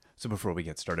So before we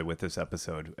get started with this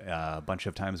episode, a bunch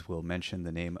of times we'll mention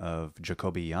the name of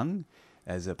Jacoby Young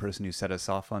as a person who set us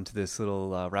off onto this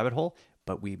little rabbit hole,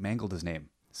 but we mangled his name.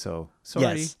 So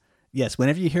sorry. Yes.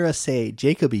 Whenever you hear us say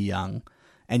Jacoby Young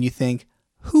and you think,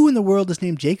 who in the world is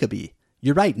named Jacoby?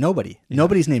 You're right. Nobody. Yeah.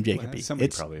 Nobody's named Jacoby. Well, somebody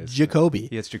it's probably is. Jacoby.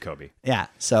 Yeah, it's Jacoby. Yeah.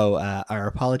 So our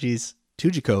apologies to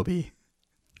Jacoby.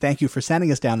 Thank you for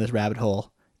sending us down this rabbit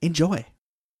hole. Enjoy.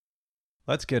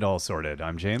 Let's get all sorted.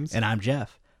 I'm James. And I'm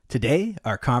Jeff. Today,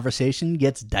 our conversation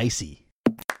gets dicey.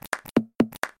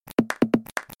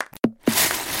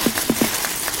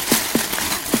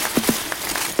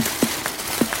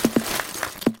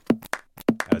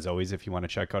 As always, if you want to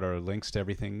check out our links to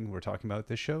everything we're talking about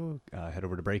this show, head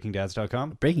over to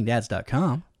breakingdads.com.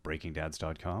 Breakingdads.com.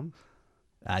 Breakingdads.com.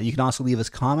 You can also leave us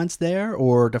comments there,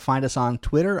 or to find us on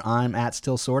Twitter, I'm at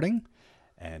Still Sorting.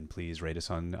 And please rate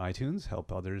us on iTunes. Help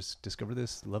others discover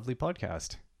this lovely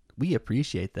podcast. We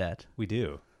appreciate that. We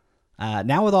do.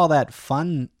 Now with all that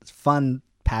fun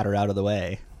patter out of the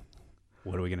way.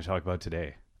 What are we going to talk about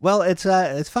today? Well, it's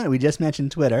funny. We just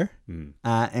mentioned Twitter,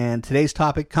 and today's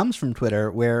topic comes from Twitter,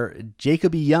 where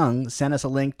Jacoby Young sent us a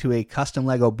link to a custom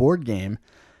Lego board game,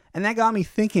 and that got me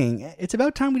thinking, it's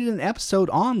about time we did an episode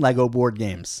on Lego board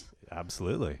games.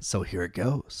 Absolutely. So here it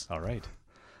goes. All right.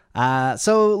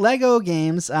 So Lego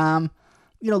games,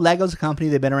 Lego's a company,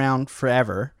 they've been around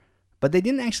forever, but they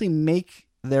didn't actually make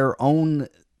their own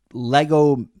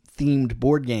Lego-themed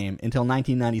board game until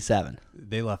 1997.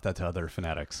 They left that to other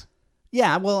fanatics.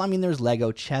 Yeah, well, I mean, there's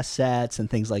Lego chess sets and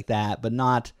things like that, but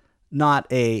not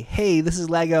a, hey, this is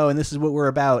Lego and this is what we're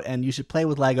about, and you should play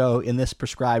with Lego in this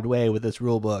prescribed way with this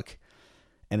rule book,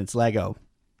 and it's Lego.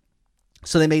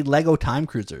 So they made Lego Time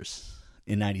Cruisers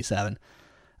in 97.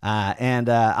 And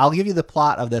I'll give you the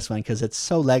plot of this one because it's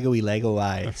so Lego-y,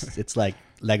 Lego-y. It's like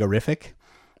Legorific.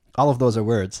 All of those are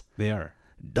words. They are.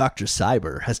 Dr.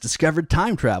 Cyber has discovered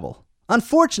time travel.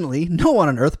 Unfortunately, no one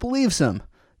on Earth believes him.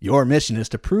 Your mission is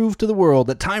to prove to the world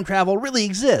that time travel really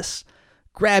exists.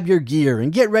 Grab your gear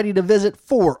and get ready to visit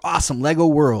 4 awesome Lego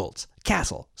worlds: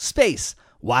 Castle, Space,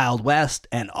 Wild West,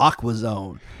 and Aqua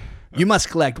Zone. You must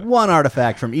collect 1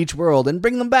 artifact from each world and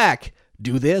bring them back.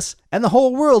 Do this, and the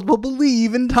whole world will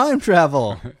believe in time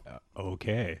travel.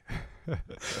 Okay.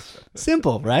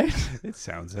 Simple, right? It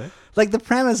sounds it. Like the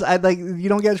premise, you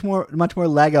don't get much more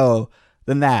Lego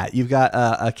than that. You've got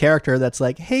a character that's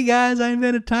like, "Hey guys, I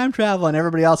invented time travel," and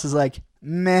everybody else is like,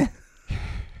 "Meh."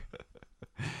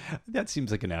 That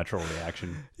seems like a natural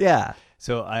reaction. Yeah.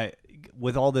 So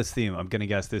with all this theme, I'm gonna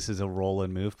guess this is a roll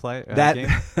and move game.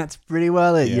 That's pretty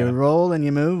well it. Yeah. You roll and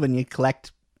you move and you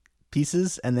collect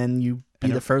pieces, and then you be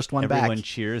the first one back. Everyone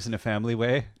cheers in a family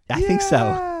way. I think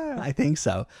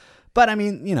so. But I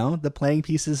mean, the playing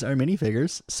pieces are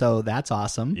minifigures, so that's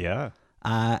awesome. Yeah.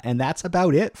 And that's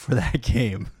about it for that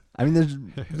game. I mean, there's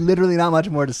literally not much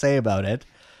more to say about it.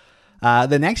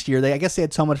 The next year, I guess they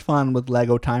had so much fun with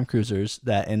Lego Time Cruisers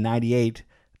that in 98,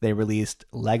 they released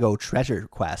Lego Treasure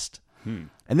Quest. And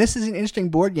this is an interesting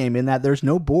board game in that there's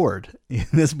no board in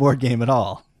this board game at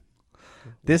all.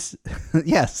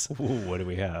 Yes. Ooh, what do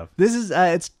we have? This is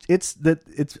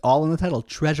it's all in the title,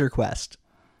 Treasure Quest.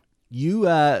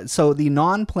 So the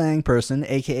non-playing person,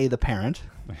 aka the parent,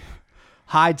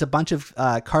 hides a bunch of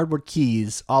cardboard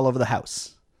keys all over the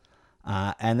house,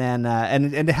 and then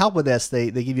and to help with this,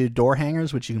 they give you door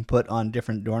hangers which you can put on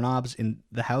different doorknobs in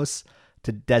the house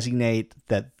to designate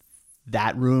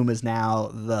that room is now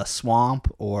the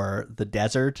swamp or the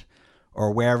desert,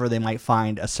 or wherever they might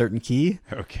find a certain key.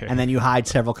 Okay. And then you hide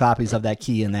several copies of that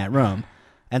key in that room.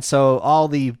 And so all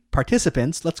the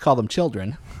participants, let's call them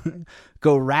children,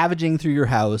 go ravaging through your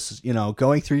house,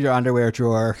 going through your underwear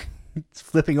drawer,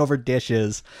 flipping over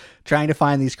dishes, trying to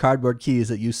find these cardboard keys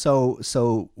that you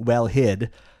so well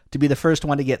hid, to be the first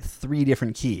one to get 3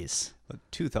 different keys.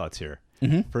 2 thoughts here.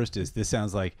 Mm-hmm. First is, this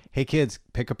sounds like, hey kids,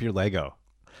 pick up your Lego.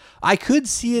 I could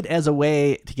see it as a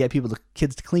way to get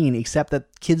kids to clean, except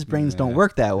that kids' brains don't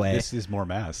work that way. This is more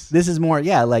mass. This is more,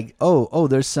 like, oh,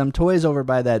 there's some toys over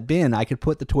by that bin. I could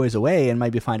put the toys away and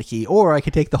maybe find a key, or I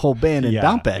could take the whole bin and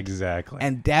dump it. Exactly.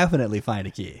 And definitely find a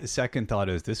key. The second thought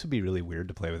is, this would be really weird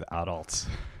to play with adults.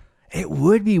 It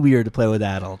would be weird to play with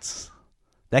adults.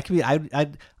 That could be, I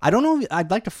don't know, I'd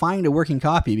like to find a working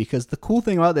copy, because the cool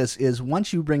thing about this is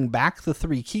once you bring back the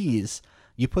 3 keys,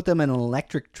 you put them in an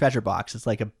electric treasure box. It's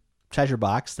like a treasure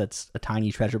box that's a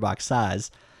tiny treasure box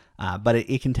size, but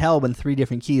it can tell when 3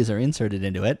 different keys are inserted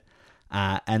into it,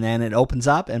 and then it opens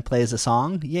up and plays a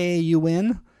song. Yay, you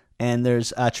win! And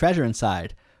there's a treasure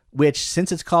inside, which,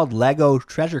 since it's called Lego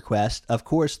Treasure Quest, of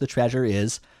course the treasure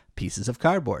is pieces of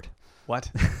cardboard. What?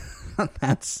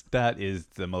 That is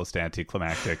the most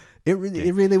anticlimactic. It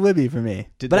really would be for me.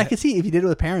 Did But I that- could see if you did it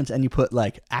with parents and you put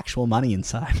like actual money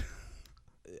inside.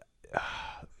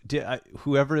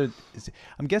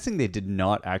 I'm guessing they did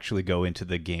not actually go into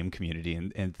the game community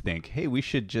and think, hey, we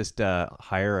should just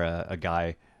hire a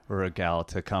guy or a gal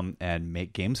to come and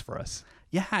make games for us.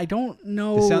 Yeah, I don't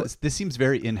know. This seems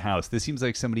very in-house. This seems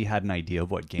like somebody had an idea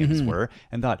of what games were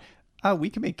and thought, we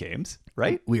can make games,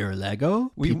 right? We are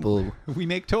Lego. People, We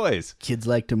make toys. kids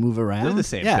like to move around. They're the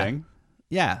same Yeah. thing.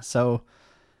 Yeah. So,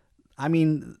 I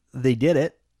mean, they did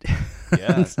it.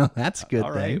 Yeah. So that's a good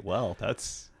All thing. right. Well,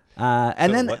 that's... And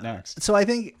So then, what next? So I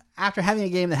think after having a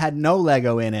game that had no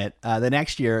Lego in it, the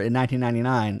next year in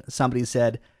 1999, somebody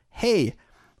said, "Hey,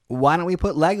 why don't we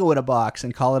put Lego in a box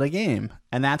and call it a game?"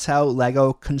 And that's how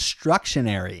Lego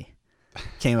Constructionary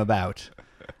came about.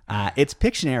 It's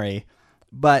Pictionary,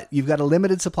 but you've got a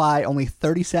limited supply, only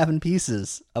 37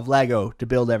 pieces of Lego to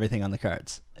build everything on the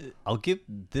cards. I'll give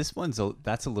this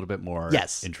that's a little bit more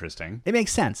Yes. interesting. It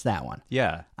makes sense, that one.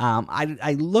 Yeah.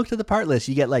 I looked at the part list.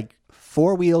 You get like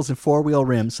 4 wheels and 4 wheel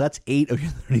rims, so that's 8 of your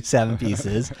 37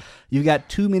 pieces. You've got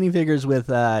 2 minifigures with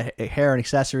hair and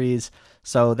accessories,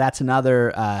 so that's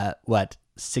another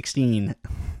 16?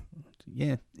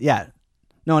 Yeah.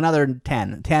 No, another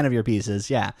 10 of your pieces.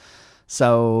 Yeah.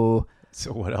 So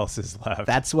what else is left?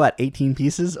 that's 18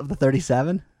 pieces of the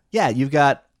 37. Yeah, you've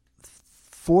got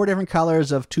 4 different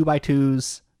colors of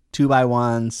 2x2s,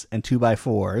 2x1s, and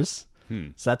 2x4s.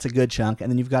 So that's a good chunk.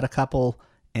 And then you've got a couple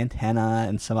antenna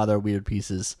and some other weird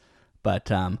pieces. But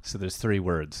So there's 3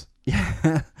 words.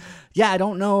 yeah, I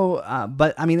don't know.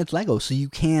 But I mean, it's Lego, so you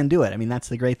can do it. I mean, that's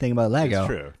the great thing about Lego. It's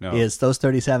true. No. Is those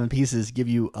 37 pieces give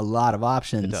you a lot of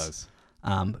options. It does.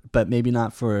 But maybe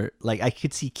not for, like, I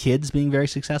could see kids being very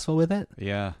successful with it.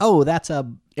 Yeah. Oh, that's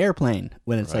a airplane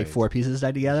when it's like Right. 4 pieces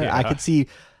tied together. Yeah.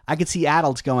 I could see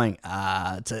adults going,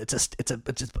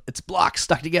 it's blocks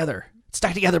stuck together.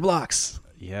 Stuck together blocks.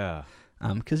 Yeah.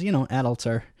 Because adults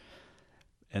are.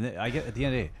 And I get at the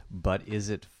end of the day, but is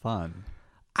it fun?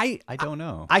 I don't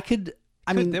know. I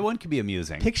mean, that one could be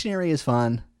amusing. Pictionary is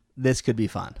fun. This could be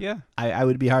fun. Yeah. I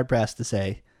would be hard pressed to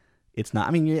say it's not.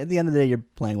 I mean, at the end of the day, you're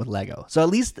playing with Lego, so at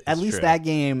least true. that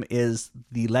game is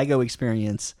the Lego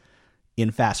experience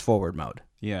in fast forward mode.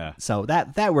 Yeah. So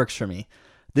that works for me.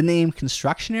 The name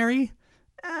Constructionary,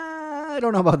 I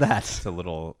don't know about that. It's a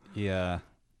little, yeah.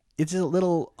 It's a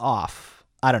little off.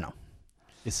 I don't know.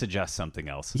 It suggests something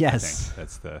else. Yes. I think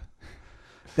that's the...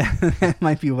 That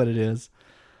might be what it is.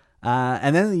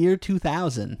 And then in the year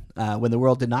 2000, when the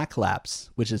world did not collapse,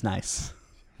 which is nice.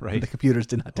 Right. The computers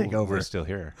did not take over. We're still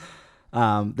here.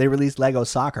 They released Lego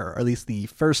Soccer, or at least the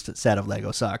first set of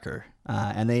Lego Soccer.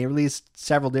 And they released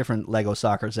several different Lego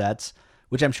Soccer sets,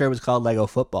 which I'm sure was called Lego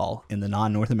Football in the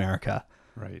non-North America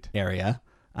Right. area.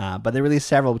 But they released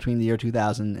several between the year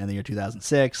 2000 and the year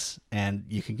 2006, and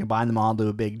you can combine them all into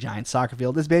a big giant soccer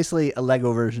field. It's basically a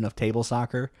Lego version of table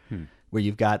soccer, where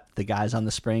you've got the guys on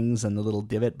the springs and the little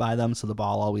divot by them, so the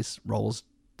ball always rolls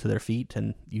to their feet,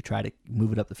 and you try to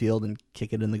move it up the field and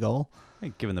kick it in the goal. I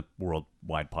think given the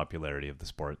worldwide popularity of the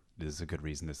sport, this is a good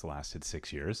reason this lasted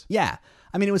 6 years. Yeah,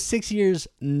 I mean, it was 6 years,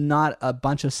 not a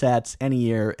bunch of sets any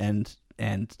year, and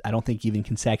I don't think even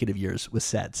consecutive years with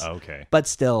sets. Oh, okay. But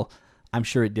still, I'm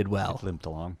sure it did well. It limped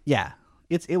along. Yeah,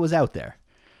 it was out there,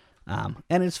 and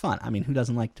it's fun. I mean, who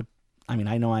doesn't like to? I mean,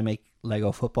 I know I make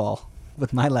Lego football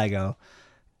with my Lego,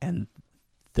 and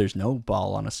there's no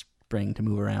ball on a spring to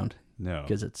move around No.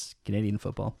 because it's Canadian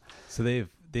football. So they've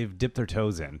dipped their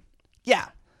toes in. Yeah,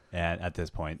 At this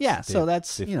point. Yeah, so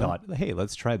that's, they've you know- thought, hey,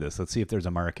 let's try this. Let's see if there's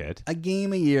a market. a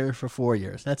game a year for 4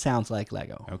 years. That sounds like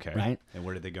Lego. Okay. right? And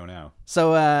where did they go now?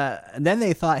 So then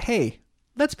they thought, hey,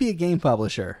 let's be a game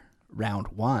publisher. Round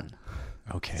 1.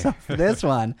 Okay. So for this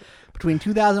one, between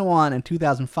 2001 and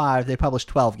 2005, they published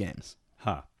 12 games.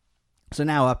 Huh. So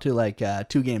now up to like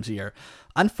 2 games a year.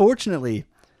 Unfortunately,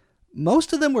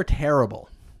 most of them were terrible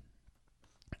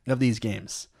of these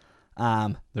games.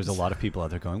 There's a lot of people out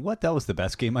there going, what? That was the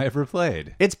best game I ever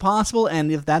played. It's possible,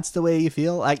 and if that's the way you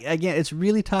feel, like, again, it's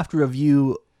really tough to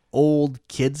review old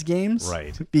kids' games.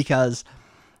 Right. Because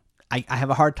I have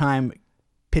a hard time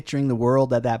picturing the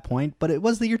world at that point, but it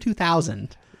was the year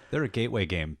 2000. They're a gateway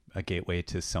game, a gateway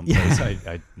to some place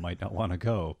I might not want to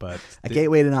go, but... A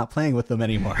gateway to not playing with them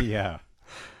anymore. Yeah.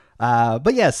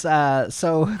 But yes,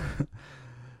 so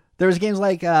there's games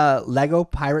like Lego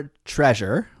Pirates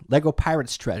Treasure,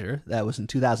 that was in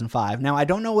 2005. Now, I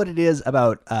don't know what it is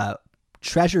about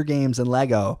treasure games and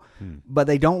Lego, but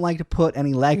they don't like to put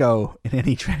any Lego in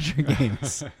any treasure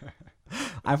games.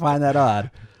 I find that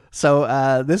odd.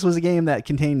 So this was a game that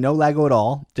contained no Lego at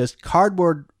all, just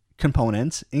cardboard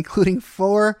components, including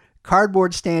 4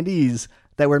 cardboard standees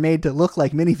that were made to look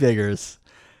like minifigures,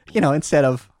 instead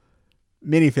of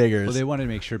minifigures. Well, they wanted to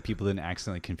make sure people didn't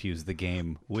accidentally confuse the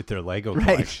game with their Lego Right.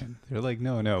 collection. They're like,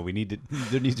 no,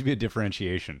 there needs to be a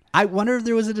differentiation. I wonder if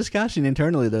there was a discussion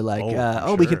internally. They're like,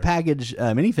 I'm we sure. could package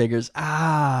minifigures.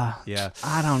 Yeah.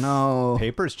 I don't know.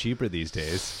 Paper's cheaper these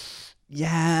days.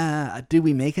 Yeah. Did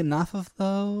we make enough of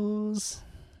those?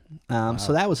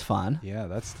 So that was fun. Yeah,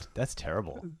 that's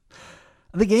terrible.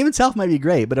 The game itself might be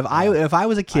great, but if I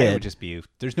was a I kid, would just be,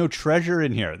 there's no treasure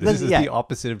in here. This is yeah. the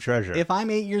opposite of treasure. if I'm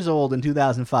 8 years old in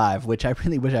 2005, which I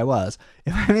really wish I was,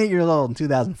 if I'm 8 years old in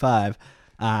 2005,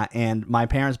 and my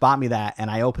parents bought me that and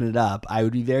I opened it up, I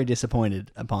would be very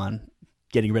disappointed upon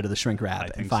getting rid of the shrink wrap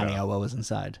and think finding so. out what was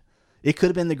inside. It could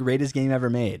have been the greatest game ever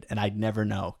made, and I'd never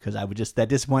know because I would just, that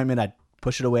disappointment, I'd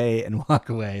push it away and walk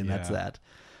away, and that's Yeah.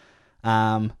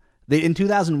 that. In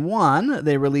 2001,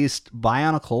 they released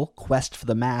Bionicle Quest for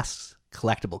the Masks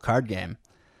collectible card game.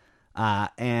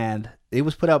 And it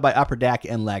was put out by Upper Deck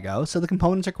and Lego, so the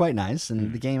components are quite nice,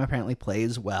 and the game apparently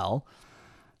plays well.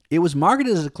 It was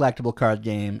marketed as a collectible card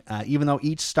game, even though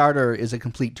each starter is a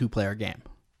complete 2-player game.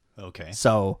 Okay.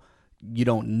 So you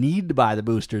don't need to buy the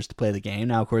boosters to play the game.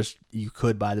 Now, of course, you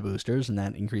could buy the boosters, and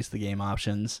that increased the game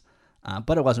options,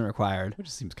 but it wasn't required. Which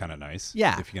seems kind of nice.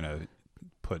 Yeah. If you're going to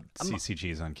put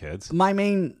CCGs on kids. My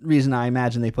main reason I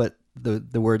imagine they put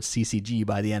the word CCG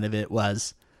by the end of it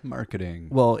was, Marketing.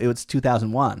 well, it was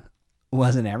 2001.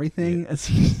 Wasn't everything a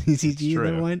CCG at that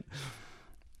true. point?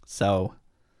 So,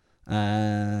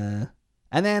 and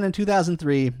then in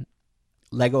 2003,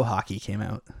 Lego Hockey came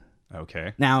out.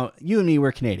 Okay. Now, you and me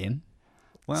were Canadian.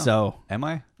 Well, So, am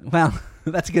I? well,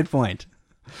 that's a good point.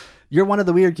 You're one of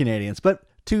the weird Canadians, but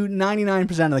to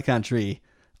 99% of the country,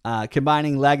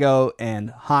 combining Lego and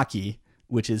hockey,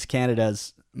 which is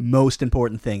Canada's most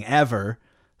important thing ever,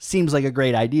 seems like a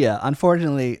great idea.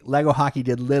 Unfortunately, Lego Hockey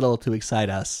did little to excite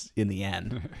us in the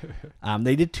end.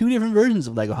 They did 2 different versions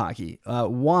of Lego Hockey.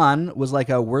 One was like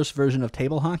a worse version of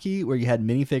table hockey, where you had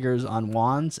minifigures on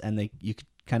wands, and you could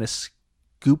kind of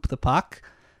scoop the puck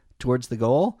towards the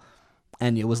goal.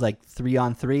 And it was like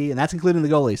 3-on-3, and that's including the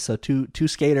goalies. So two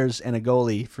skaters and a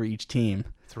goalie for each team.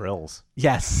 Thrills.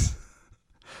 Yes.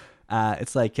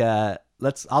 It's like I'll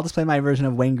just play my version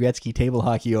of Wayne Gretzky table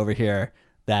hockey over here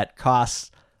that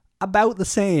costs about the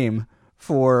same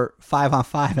for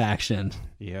 5-on-5 action.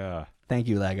 Yeah. Thank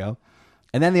you, Lego.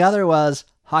 And then the other was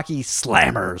Hockey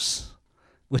Slammers,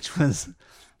 which was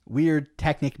weird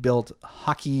Technic-built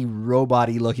hockey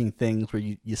robot-y looking things where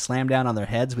you slam down on their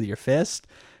heads with your fist,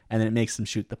 and then it makes them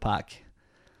shoot the puck.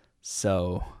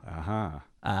 So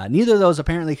neither of those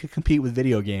apparently could compete with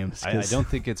video games. I don't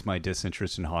think it's my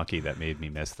disinterest in hockey that made me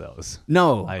miss those.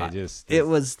 No,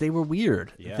 they were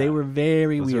weird. Yeah. They were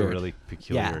very Those weird. are really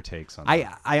peculiar takes on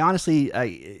I honestly,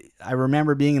 I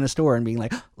remember being in a store and being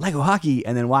like, Lego Hockey,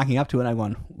 and then walking up to it and I'm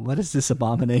going, what is this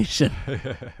abomination?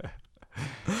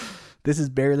 This is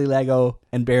barely Lego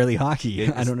and barely hockey.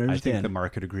 I don't understand. I think the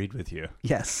market agreed with you.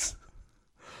 Yes.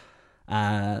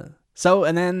 So,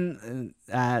 and then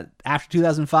after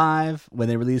 2005, when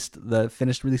they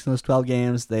finished releasing those 12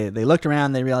 games, they looked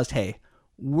around, they realized, hey,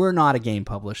 we're not a game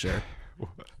publisher.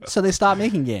 So they stopped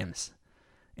making games.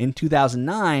 In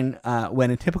 2009,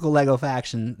 when in typical Lego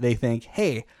fashion, they think,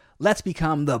 hey, let's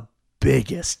become the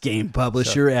biggest game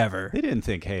publisher ever. They didn't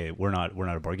think, hey, we're not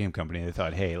a board game company. They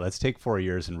thought, hey, let's take 4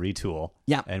 years and retool.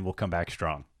 Yeah. And we'll come back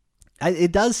strong.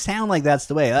 It does sound like that's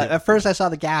the way. At first, I saw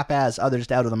the gap as, they're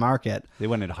just out of the market. They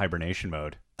went into hibernation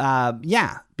mode.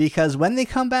 Yeah, because when they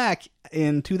come back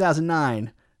in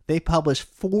 2009, they publish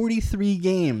 43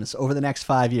 games over the next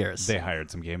 5 years. They hired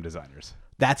some game designers.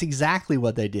 That's exactly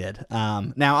what they did.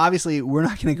 Now, obviously, we're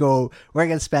not going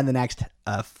to spend the next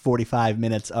 45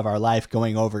 minutes of our life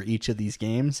going over each of these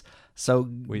games. So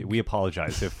we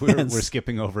apologize if we're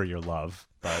skipping over your love,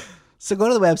 but... So go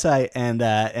to the website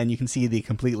and you can see the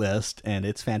complete list, and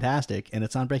it's fantastic, and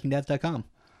it's on BreakingDads.com.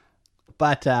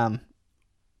 But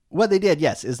what they did,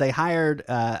 yes, is they hired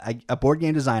a board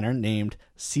game designer named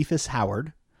Cephas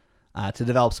Howard to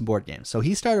develop some board games. So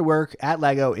he started work at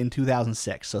Lego in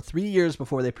 2006. So 3 years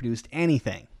before they produced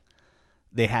anything,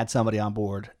 they had somebody on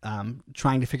board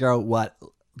trying to figure out what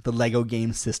the Lego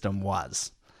game system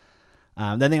was.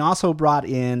 Then they also brought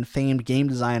in famed game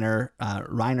designer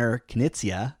Reiner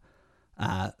Knizia,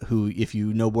 who, if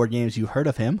you know board games, you've heard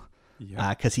of him,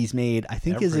 because he's made, I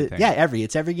think, Everything.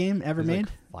 it's every game ever made.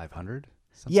 Like 500?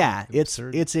 Yeah,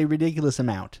 absurd. it's a ridiculous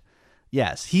amount.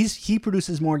 Yes, he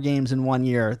produces more games in 1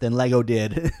 year than Lego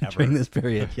did during this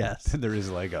period. Yes, There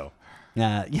is Lego.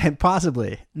 yeah,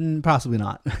 possibly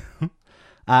not.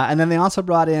 And then they also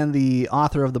brought in the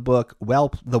author of the book,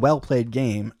 The Well-Played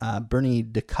Game, Bernie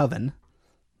DeCoven.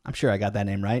 I'm sure I got that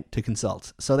name right, to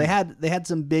consult. So they had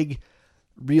some big,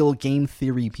 real game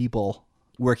theory people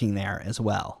working there as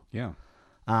well. Yeah.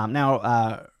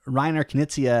 Now, Reiner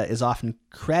Knizia is often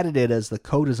credited as the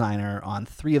co-designer on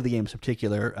 3 of the games in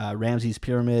particular, Ramses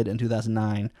Pyramid in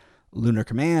 2009, Lunar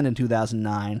Command in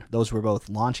 2009. Those were both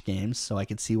launch games, so I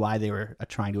could see why they were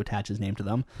trying to attach his name to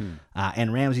them.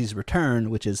 And Ramses Return,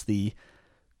 which is the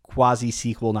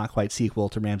quasi-sequel, not quite sequel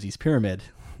to Ramses Pyramid,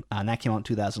 and that came out in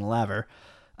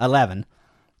 2011.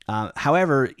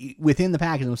 However, within the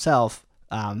package himself,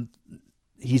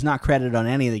 he's not credited on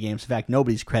any of the games. In fact,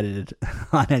 nobody's credited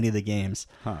on any of the games.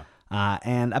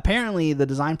 And apparently the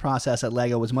design process at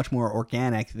LEGO was much more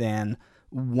organic than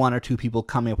 1 or 2 people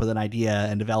coming up with an idea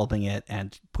and developing it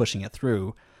and pushing it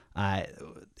through.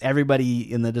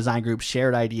 Everybody in the design group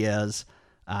shared ideas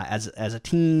as a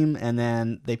team, and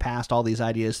then they passed all these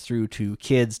ideas through to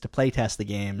kids to play test the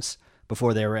games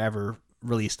before they were ever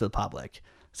released to the public.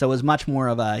 So it was much more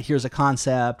of a, here's a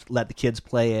concept, let the kids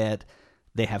play it.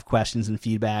 They have questions and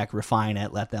feedback, refine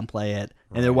it, let them play it.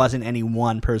 Right. And there wasn't any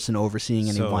one person overseeing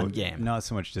any one game. Not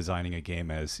so much designing a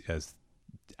game as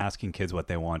asking kids what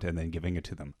they want and then giving it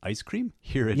to them. Ice cream?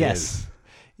 Here it is.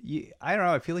 I don't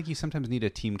know. I feel like you sometimes need a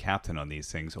team captain on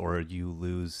these things, or you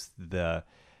lose the...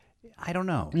 I don't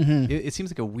know. Mm-hmm. It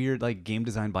seems like a weird game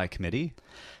design by committee.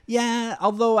 Yeah,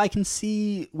 although I can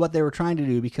see what they were trying to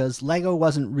do, because LEGO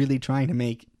wasn't really trying to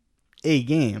make a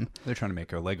game. They're trying to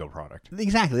make a LEGO product.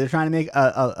 Exactly. They're trying to make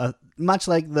a much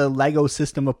like the LEGO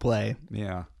system of play.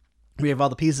 Yeah. We have all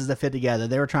the pieces that fit together.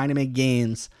 They were trying to make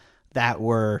games that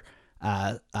were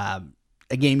a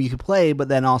game you could play, but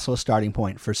then also a starting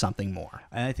point for something more.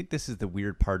 And I think this is the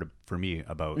weird part for me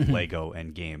about LEGO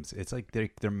and games. It's like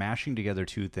they're mashing together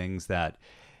 2 things that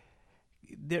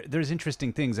there's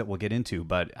interesting things that we'll get into,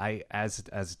 but as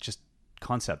just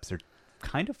concepts, they're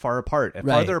kind of far apart,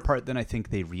 farther apart than I think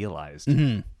they realized.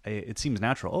 It seems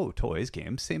natural. Oh, toys,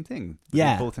 games, same thing.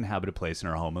 Yeah. We both inhabit a place in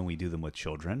our home, and we do them with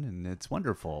children, and it's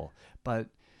wonderful. But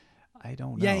I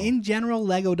don't know. Yeah, in general,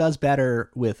 LEGO does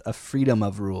better with a freedom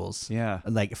of rules. Yeah.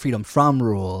 Like freedom from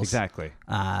rules. Exactly.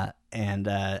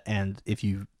 And if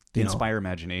you inspire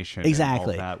imagination.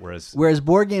 Exactly. And all that, whereas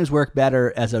board games work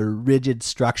better as a rigid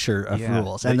structure of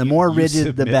rules. And the more you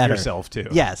rigid, the better. Yourself to.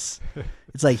 Yes.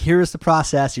 It's like, here's the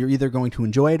process. You're either going to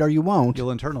enjoy it or you won't.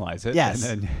 You'll internalize it. Yes.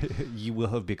 And then you will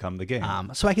have become the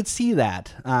game. So I could see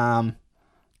that.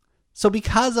 So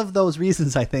because of those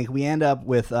reasons, I think we end up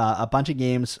with a bunch of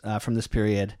games from this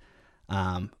period,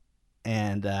 and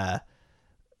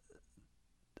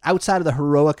outside of the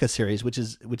Heroica series, which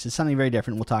is something very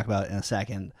different. We'll talk about in a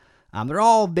second. They're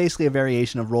all basically a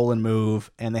variation of Roll and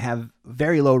Move, and they have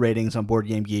very low ratings on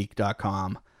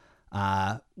BoardGameGeek.com.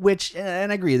 Which,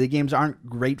 and I agree, the games aren't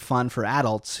great fun for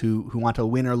adults who want to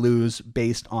win or lose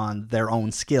based on their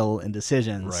own skill and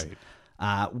decisions. Right.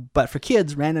 But for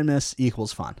kids, randomness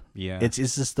equals fun. Yeah. It's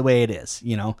just the way it is,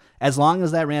 as long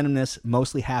as that randomness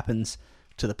mostly happens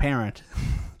to the parent.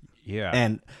 Yeah.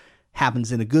 And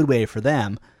happens in a good way for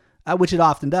them, which it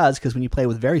often does, because when you play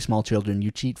with very small children, you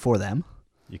cheat for them.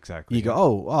 Exactly. You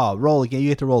go, oh, roll again. You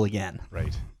get to roll again.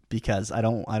 Right. Because I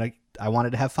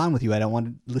wanted to have fun with you. I don't want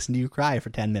to listen to you cry for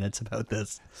 10 minutes about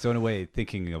this. So in a way,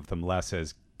 thinking of them less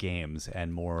as games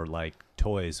and more like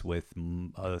toys with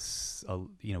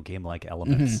game-like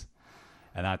elements.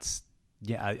 And that's,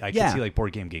 I can see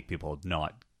Board Game Geek people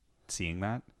not seeing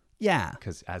that. Yeah.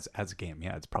 Because as a game,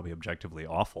 it's probably objectively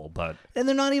awful, but... And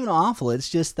they're not even awful. It's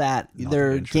just that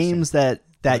they're games that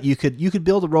you could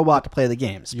build a robot to play the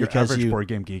games. Your because average Board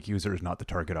Game Geek user is not the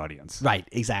target audience. Right,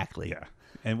 exactly. Yeah.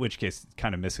 In which case,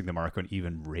 kind of missing the mark on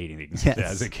even ratings Yes.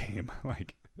 as a game.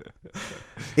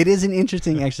 It is an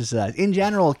interesting exercise. In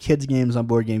general, kids' games on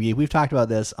Board Game Geek, we've talked about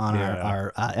this on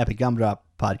our Epic Gumdrop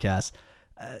podcast.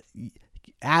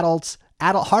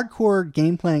 Hardcore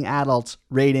game-playing adults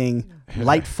rating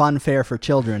light fun fare for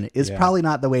children is probably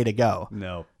not the way to go.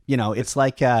 No. It's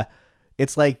like having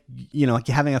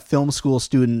a film school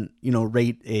student,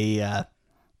 rate a,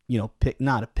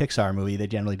 not a Pixar movie. They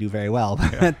generally do very well,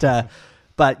 but the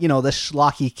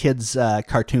schlocky kids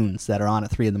cartoons that are on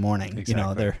at 3 a.m.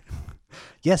 Exactly. They're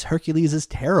yes, Hercules is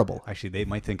terrible. Actually, they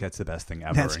might think that's the best thing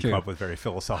ever That's and true. come up with very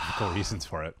philosophical reasons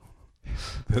for it.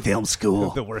 Film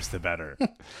school. The worse, the better.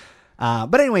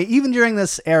 But anyway, even during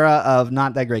this era of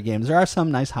not that great games, there are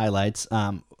some nice highlights.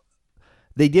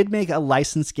 They did make a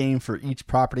licensed game for each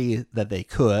property that they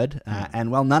could.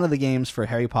 And while none of the games for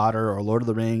Harry Potter or Lord of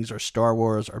the Rings or Star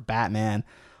Wars or Batman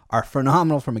are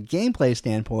phenomenal from a gameplay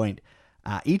standpoint,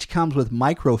 each comes with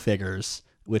micro figures,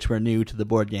 which were new to the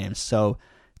board games. So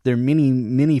they're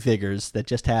mini figures that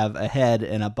just have a head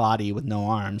and a body with no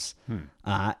arms,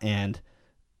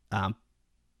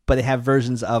 but they have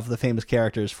versions of the famous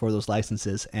characters for those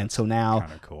licenses, and so now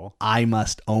Kind of cool. I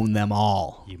must own them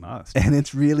all. You must. And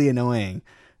it's really annoying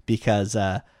because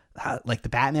like the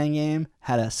Batman game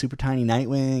had a super tiny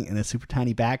Nightwing and a super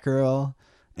tiny Batgirl,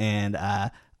 and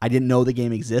I didn't know the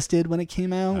game existed when it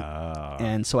came out,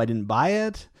 and so I didn't buy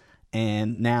it,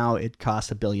 and now it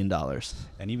costs $1 billion.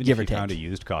 And even give if you or found take. a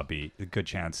used copy, a good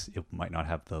chance it might not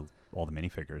have all the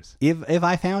minifigures. If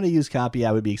I found a used copy,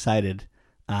 I would be excited,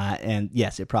 and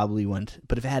yes, it probably wouldn't.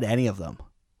 But if it had any of them,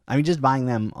 I mean, just buying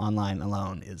them online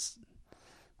alone is,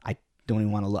 I don't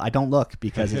even want to look. I don't look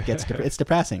because it gets it's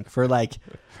depressing for like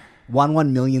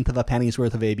 1/1,000,000th of a penny's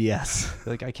worth of ABS.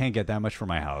 Like, I can't get that much for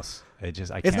my house. I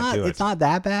can't do it. It's not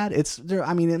that bad.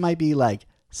 I mean, it might be like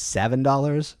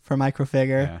 $7 for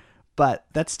microfigure, Yeah. but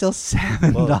that's still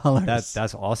 $7. Well,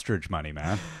 that's ostrich money,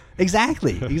 man.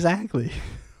 Exactly.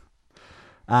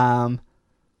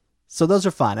 So those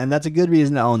are fun, and that's a good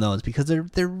reason to own those because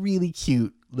they're really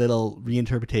cute little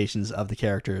reinterpretations of the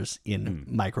characters in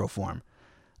micro form.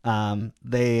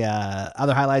 They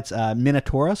other highlights,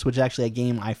 Minotaurus, which is actually a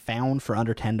game I found for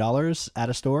under $10 at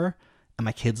a store, and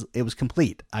my kids, it was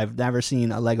complete. I've never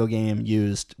seen a Lego game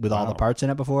used with all the parts in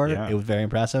it before. Yeah. It was very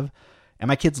impressive, and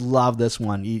my kids love this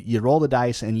one. You roll the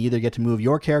dice, and you either get to move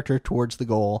your character towards the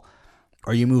goal,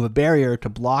 or you move a barrier to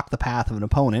block the path of an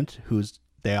opponent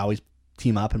they always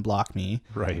team up and block me.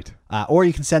 Right. Or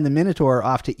you can send the Minotaur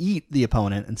off to eat the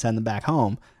opponent and send them back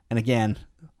home. And again,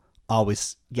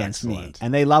 always against me.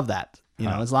 And they love that.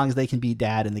 As long as they can beat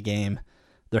Dad in the game,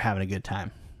 they're having a good time.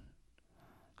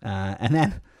 And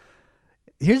then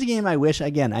here's a game I wish,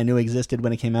 again, I knew existed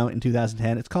when it came out in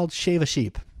 2010. It's called Shave a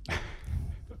Sheep.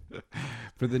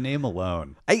 For the name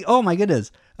alone. Oh my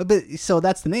goodness. But so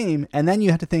that's the name. And then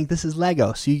you have to think this is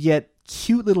Lego. So you get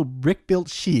cute little brick-built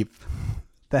sheep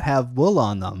that have wool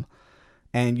on them,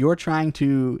 and you're trying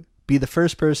to be the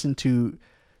first person to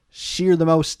shear the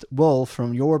most wool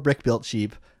from your brick-built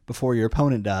sheep before your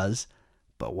opponent does,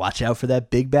 but watch out for that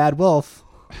big bad wolf.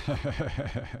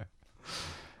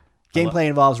 Gameplay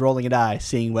involves rolling a die,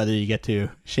 seeing whether you get to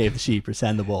shave the sheep or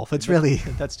send the wolf. It's really...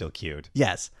 That's still cute.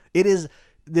 Yes, it is.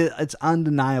 It's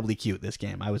undeniably cute, this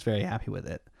game. I was very happy with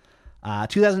it.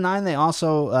 2009, they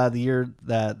also, the year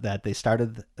that they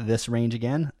started this range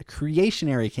again,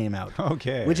 Creationary came out.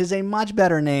 Okay. Which is a much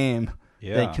better name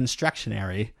than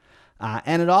Constructionary.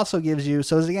 And it also gives you,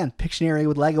 so again, Pictionary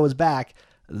with Lego is back,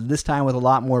 this time with a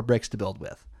lot more bricks to build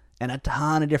with. And a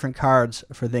ton of different cards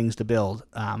for things to build.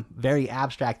 Very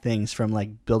abstract things from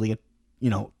like building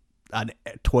a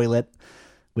toilet,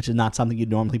 which is not something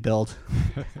you'd normally build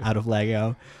out of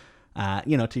Lego.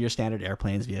 To your standard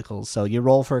airplanes, vehicles. So you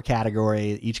roll for a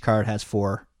category. Each card has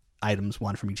 4 items,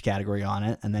 one from each category on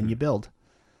it, and then you build.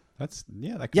 That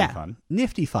could be fun.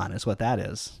 Nifty fun is what that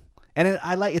is. And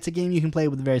it's a game you can play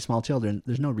with very small children.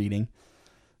 There's no reading,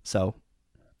 so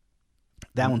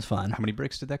that one's fun. How many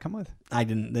bricks did that come with? I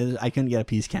couldn't get a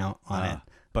piece count on it,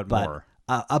 but more.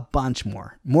 A bunch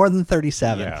more than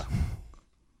 37. Yeah.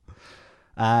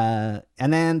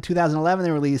 And then 2011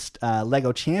 they released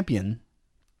Lego Champion.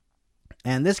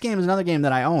 And this game is another game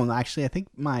that I own. Actually, I think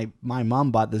my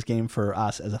mom bought this game for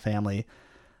us as a family.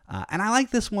 And I like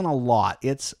this one a lot.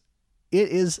 It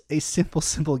is a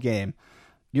simple game.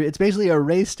 It's basically a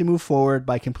race to move forward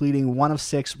by completing one of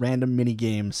 6 random mini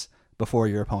games before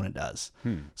your opponent does.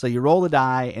 So you roll the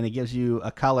die, and it gives you a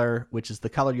color, which is the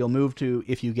color you'll move to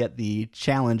if you get the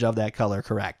challenge of that color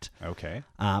correct. Okay.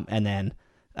 And then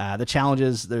the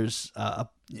challenges,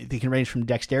 they can range from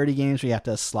dexterity games where you have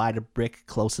to slide a brick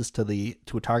closest to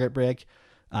a target brick,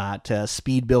 to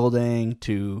speed building,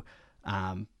 to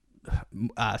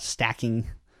stacking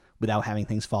without having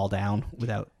things fall down,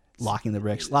 without locking the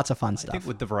bricks. Lots of fun stuff. I think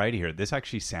with the variety here, this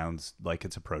actually sounds like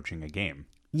it's approaching a game.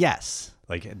 Yes.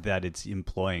 Like that it's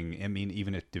employing, I mean,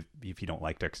 even if you don't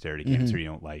like dexterity games or you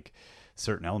don't like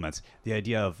certain elements, the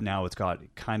idea of now it's got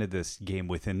kind of this game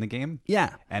within the game.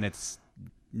 Yeah. And it's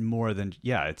more than,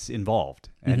 it's involved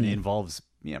and it involves,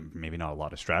 maybe not a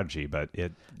lot of strategy, but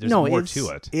there's more to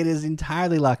it. It is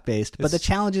entirely luck based, but the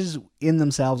challenges in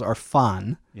themselves are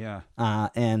fun. Yeah.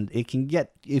 And it can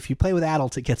get, if you play with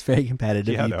adults, it gets very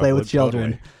competitive. Yeah, if you play with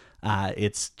children, totally.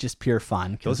 It's just pure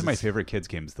fun. Those are my favorite kids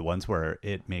games, the ones where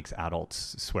it makes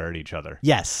adults swear at each other.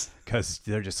 Yes. Because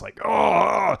they're just like,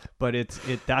 oh, but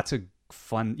that's a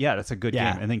fun, that's a good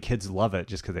game. And then kids love it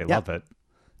just because they love it.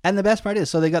 And the best part is,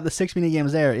 so they got the 6 mini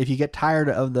games there. If you get tired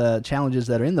of the challenges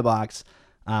that are in the box,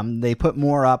 they put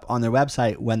more up on their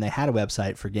website when they had a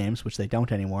website for games, which they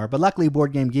don't anymore. But luckily,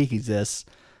 Board Game Geek exists,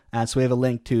 So we have a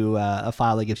link to a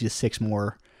file that gives you 6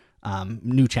 more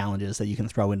new challenges that you can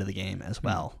throw into the game as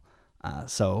well.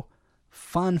 So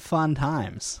fun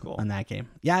times on that game.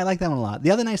 Yeah, I like that one a lot.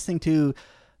 The other nice thing too,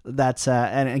 that's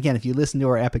and again, if you listen to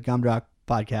our Epic Gumdrop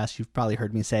podcast, you've probably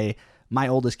heard me say my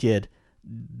oldest kid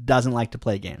doesn't like to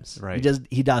play games. Right.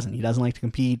 He doesn't like to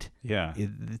compete. Yeah.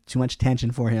 Too much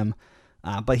tension for him.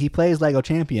 But he plays Lego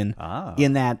Champion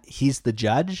in that he's the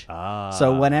judge.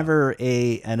 So whenever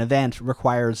an event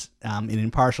requires an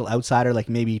impartial outsider, like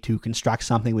maybe to construct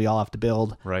something we all have to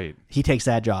build, right, he takes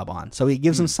that job on. So he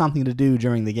gives him something to do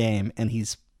during the game, and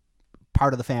he's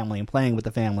part of the family and playing with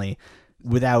the family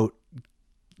without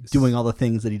doing all the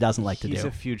things that he doesn't like to do. He's a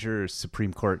future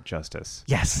Supreme Court justice.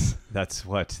 Yes. That's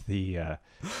what the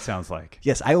sounds like.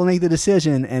 Yes, I will make the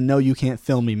decision, and no, you can't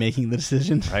film me making the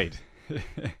decision. Right.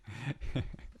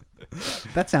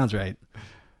 That sounds right.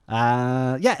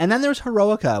 Yeah, and then there's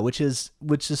Heroica, which is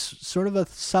sort of a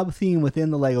sub theme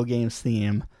within the Lego games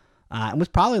theme, and was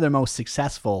probably their most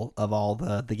successful of all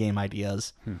the game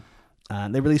ideas.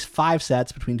 They released 5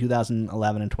 sets between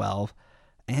 2011 and 12,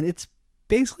 and it's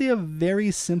basically a very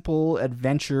simple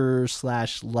adventure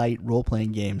 / light role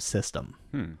playing game system,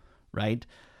 right?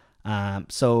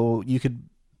 So you could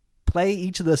play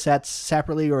each of the sets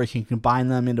separately, or you can combine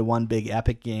them into one big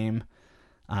epic game.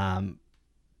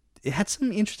 It had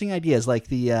some interesting ideas, like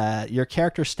the your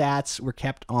character stats were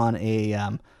kept on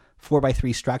a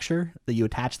 4x3 structure that you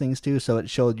attach things to. So it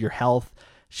showed your health,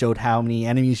 showed how many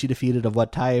enemies you defeated of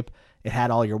what type. It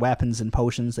had all your weapons and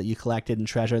potions that you collected and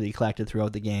treasure that you collected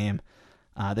throughout the game.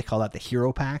 They call that the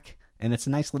Hero Pack, and it's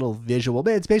a nice little visual,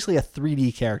 but it's basically a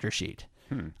 3D character sheet.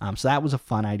 So that was a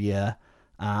fun idea.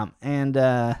 And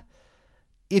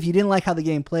if you didn't like how the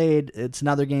game played, it's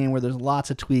another game where there's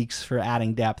lots of tweaks for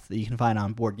adding depth that you can find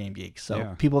on Board Game Geek.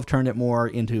 So people have turned it more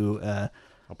into a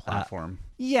platform.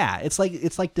 It's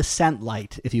like Descent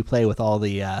Light if you play with all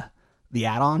the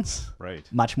add-ons. Right.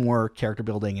 Much more character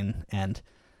building and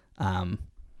I'm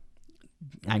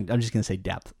just going to say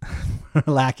depth,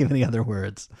 for lack of any other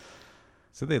words.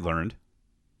 So they learned.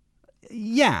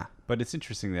 Yeah. But it's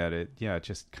interesting that it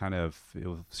just kind of, it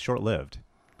was short-lived.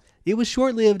 It was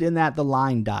short-lived in that the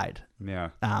line died. Yeah.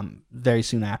 Very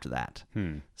soon after that.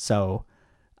 So,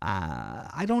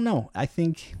 I don't know. I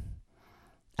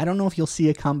don't know if you'll see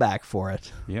a comeback for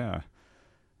it. Yeah.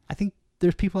 I think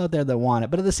there's people out there that want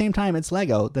it. But at the same time, it's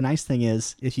Lego. The nice thing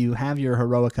is, if you have your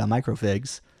Heroica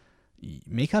microfigs,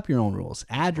 make up your own rules.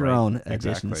 Add your own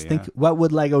additions. Exactly, Think, what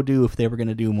would Lego do if they were going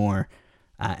to do more?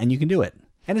 And you can do it.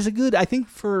 And it's a good, I think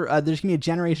for, there's going to be a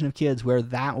generation of kids where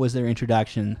that was their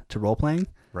introduction to role-playing.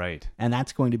 Right. And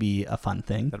that's going to be a fun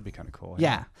thing. That'd be kind of cool.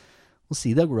 Yeah. We'll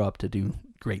see. They'll grow up to do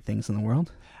great things in the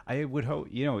world. I would hope,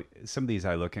 some of these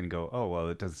I look and go, oh, well,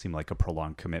 it doesn't seem like a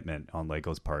prolonged commitment on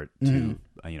Lego's part to,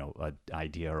 an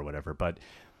idea or whatever. But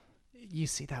you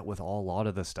see that with a lot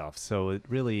of the stuff. So it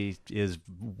really is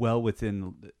well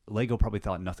within, Lego probably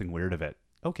thought nothing weird of it.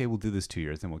 Okay, we'll do this 2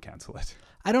 years, then we'll cancel it.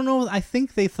 I don't know. I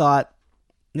think they thought,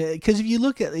 because if you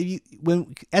look at,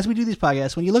 as we do these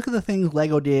podcasts, when you look at the things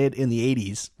Lego did in the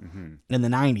 80s and the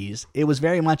 90s, it was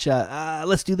very much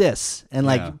let's do this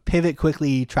and pivot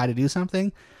quickly, try to do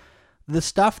something. The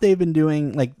stuff they've been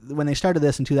doing, like when they started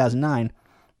this in 2009,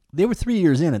 they were 3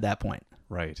 years in at that point.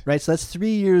 Right. So that's 3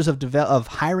 years of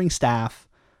hiring staff,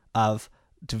 of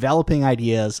developing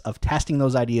ideas, of testing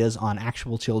those ideas on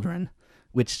actual children,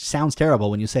 which sounds terrible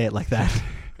when you say it like that.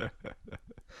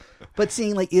 But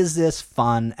seeing, is this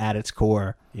fun at its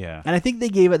core? Yeah. And I think they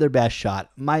gave it their best shot.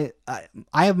 I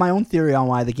have my own theory on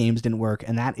why the games didn't work,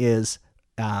 and that is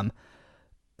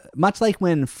much like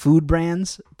when food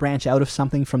brands branch out of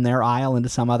something from their aisle into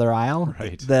some other aisle,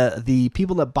 right. The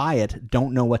people that buy it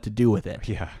don't know what to do with it.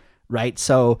 Yeah. Right?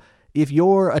 So if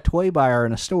you're a toy buyer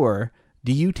in a store,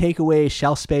 do you take away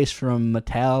shelf space from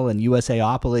Mattel and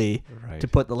USAopoly to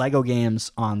put the Lego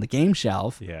games on the game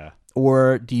shelf? Yeah.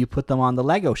 Or do you put them on the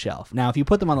Lego shelf? Now, if you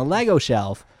put them on the Lego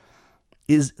shelf,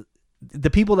 is the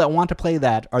people that want to play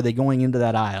that, are they going into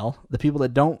that aisle? The people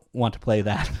that don't want to play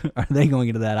that, are they going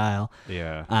into that aisle?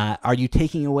 Yeah. Are you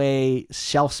taking away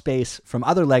shelf space from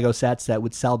other Lego sets that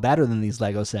would sell better than these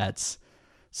Lego sets?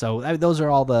 So those are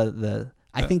all the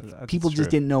I think people just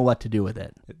didn't know what to do with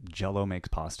it. Jell-O makes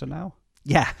pasta now?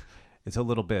 Yeah. It's a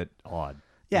little bit odd.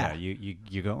 Yeah.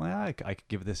 You go, I could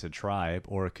give this a try,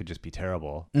 or it could just be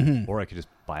terrible, or I could just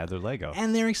buy other Lego.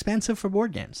 And they're expensive for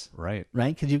board games. Right.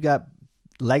 Right? Because you've got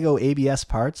Lego ABS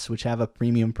parts, which have a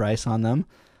premium price on them,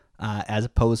 as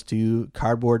opposed to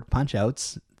cardboard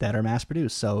punch-outs that are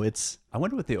mass-produced. So it's... I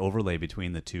wonder what the overlay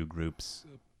between the two groups,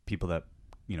 people that,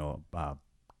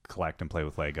 collect and play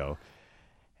with Lego,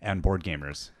 and board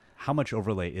gamers, how much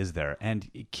overlay is there, and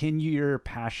can your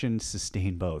passion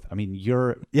sustain both? I mean,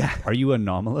 are you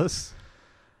anomalous?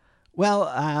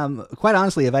 Well, quite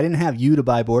honestly, if I didn't have you to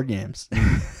buy board games,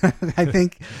 I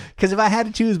think, because if I had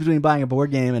to choose between buying a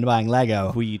board game and buying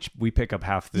Lego, We pick up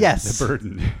half the, Yes. the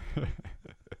burden.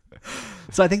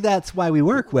 so I think that's why we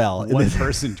work well. in One this-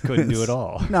 person couldn't do it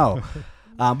all. No,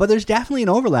 but there's definitely an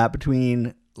overlap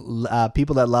between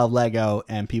people that love Lego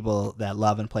and people that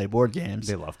love and play board games.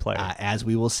 They love play. As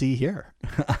we will see here,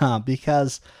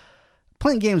 because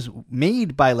playing games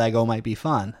made by Lego might be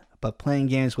fun, but playing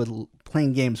games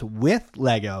with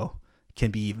Lego can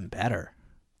be even better.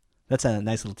 That's a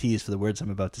nice little tease for the words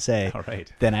I'm about to say. All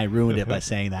right. Then I ruined it by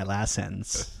saying that last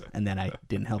sentence, and then I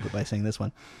didn't help it by saying this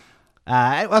one.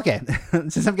 Okay,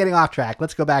 since I'm getting off track,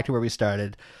 let's go back to where we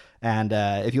started. And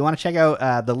if you want to check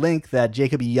out the link that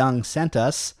Jacob E. Young sent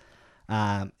us,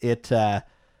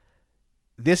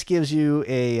 this gives you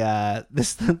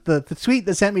the tweet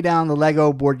that sent me down the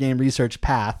Lego board game research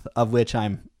path, of which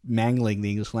I'm mangling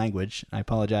the English language. I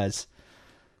apologize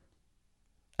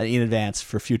in advance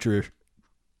for future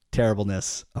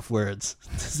terribleness of words.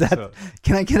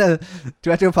 Can I get do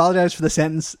I have to apologize for the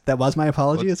sentence that was my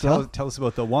apology as well? Tell us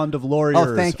about the Wand of Warriors.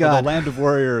 Oh, thank or God. the Land of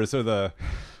Warriors, or the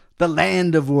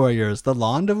Land of Warriors. The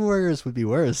Lawn of Warriors would be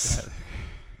worse.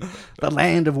 The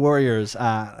Land of Warriors.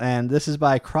 And this is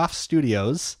by Croft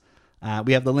Studios.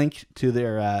 We have the link to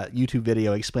their YouTube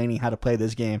video explaining how to play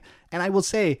this game. And I will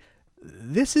say,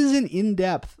 this is an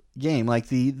in-depth game. Like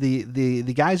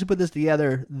the guys who put this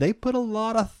together, they put a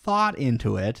lot of thought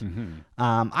into it. Mm-hmm.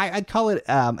 I'd call it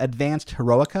advanced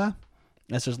heroica,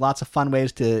 as there's lots of fun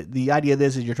ways to. The idea of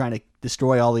this is you're trying to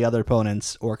destroy all the other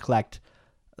opponents or collect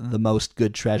the most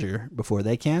good treasure before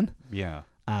they can. Yeah.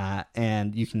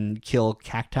 And you can kill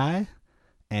cacti,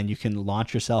 and you can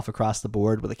launch yourself across the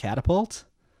board with a catapult.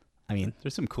 I mean,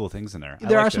 There's some cool things in there.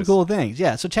 there are some cool things.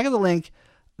 Yeah. So check out the link.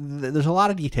 There's a lot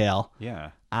of detail.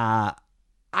 Yeah.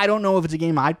 I don't know if it's a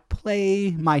game I'd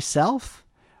play myself.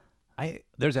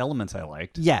 There's elements I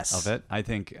liked. Yes. Of it. I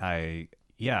think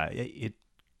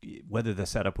whether the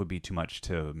setup would be too much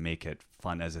to make it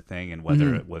fun as a thing, and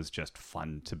whether it was just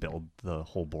fun to build the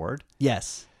whole board.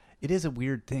 Yes. It is a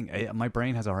weird thing. My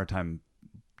brain has a hard time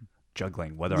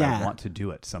juggling whether I want to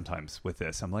do it sometimes with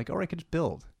this. I'm like, I could just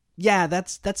build. Yeah,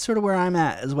 that's sort of where I'm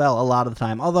at as well a lot of the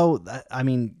time. Although, I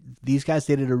mean, these guys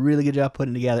did a really good job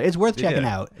putting it together. It's worth checking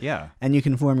out. Yeah. And you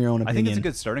can form your own opinion. I think it's a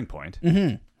good starting point.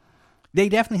 Mm-hmm. They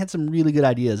definitely had some really good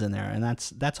ideas in there, and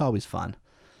that's always fun.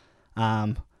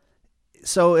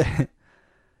 So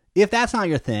if that's not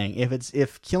your thing,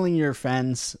 if killing your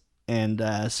friends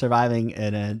and surviving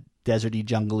in a deserty,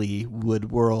 jungly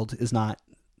wood world is not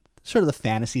sort of the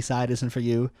fantasy side isn't for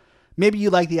you, maybe you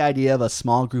like the idea of a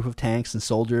small group of tanks and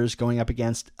soldiers going up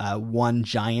against one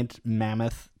giant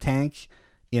mammoth tank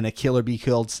in a kill or be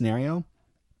killed scenario,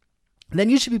 then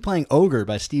you should be playing Ogre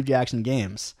by Steve Jackson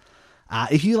Games.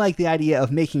 If you like the idea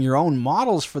of making your own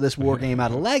models for this war game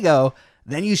out of Lego,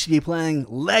 then you should be playing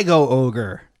Lego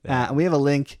Ogre. We have a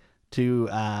link to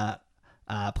a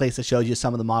place that shows you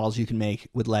some of the models you can make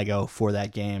with Lego for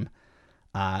that game.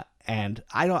 And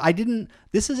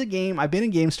this is a game, I've been in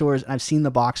game stores and I've seen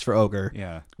the box for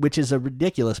Ogre, which is a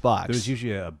ridiculous box. There's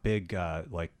usually a big,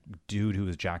 dude who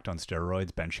is jacked on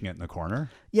steroids benching it in the corner.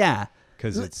 Yeah.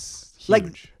 Because it's huge. Like,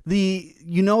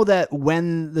 that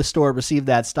when the store received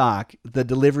that stock, the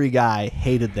delivery guy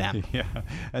hated them. Yeah.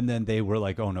 And then they were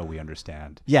like, oh no, we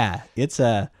understand. Yeah.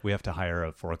 We have to hire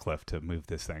a forklift to move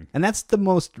this thing. And that's the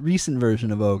most recent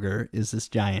version of Ogre, is this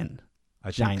giant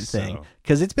thing.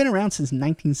 Because it's been around since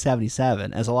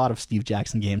 1977, as a lot of Steve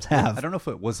Jackson games have. I don't know if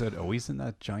was it always in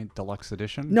that giant deluxe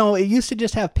edition? No, it used to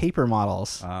just have paper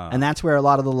models. And that's where a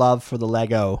lot of the love for the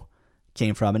Lego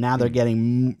came from. And now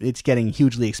it's getting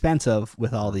hugely expensive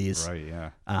with all these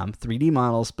 3D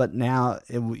models. But now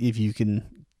if you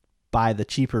can buy the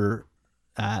cheaper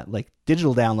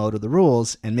digital download of the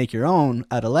rules and make your own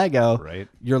out of Lego,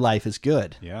 your life is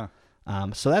good. Yeah.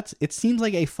 So it seems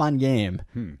like a fun game,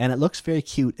 and it looks very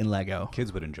cute in Lego.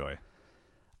 Kids would enjoy.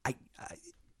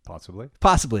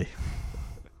 Possibly.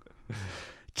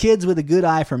 Kids with a good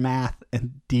eye for math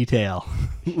and detail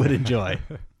would enjoy.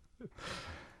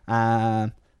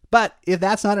 But if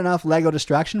that's not enough Lego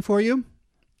destruction for you,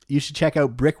 you should check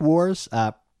out Brick Wars,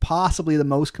 possibly the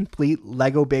most complete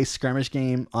Lego-based skirmish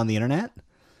game on the internet.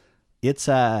 It's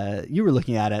you were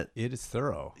looking at it. It is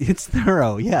thorough. It's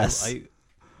thorough, yes.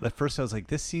 At first I was like,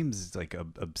 this seems like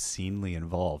obscenely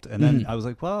involved. And then I was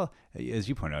like, well, as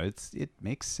you point out, it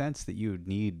makes sense that you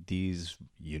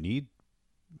need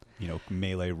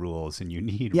melee rules, and you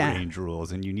need range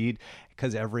rules, and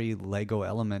because every Lego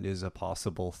element is a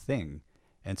possible thing.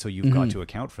 and so you've got to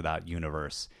account for that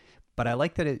universe. But I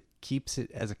like that it keeps it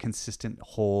as a consistent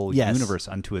whole Yes. universe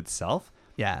unto itself.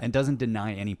 Yeah. And doesn't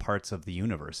deny any parts of the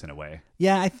universe in a way.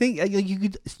 Yeah, I think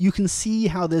you can see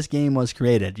how this game was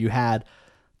created.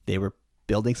 They were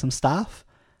building some stuff,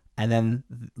 and then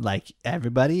like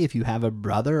everybody, if you have a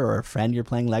brother or a friend you're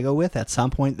playing Lego with, at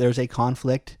some point there's a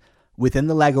conflict within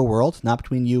the Lego world, not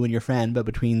between you and your friend, but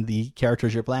between the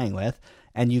characters you're playing with,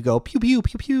 and you go pew pew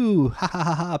pew pew, ha ha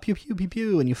ha ha, pew pew pew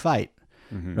pew, and you fight,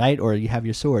 right? Or you have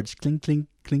your swords, clink clink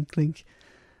clink clink.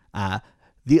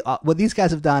 What these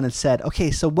guys have done is said,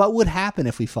 okay, so what would happen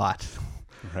if we fought?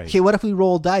 Right. Okay, what if we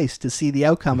roll dice to see the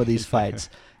outcome of these fights?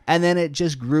 And then it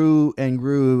just grew and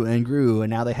grew and grew,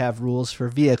 and now they have rules for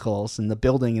vehicles and the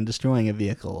building and destroying of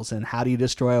vehicles, and how do you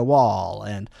destroy a wall?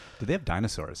 And Do they have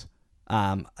dinosaurs?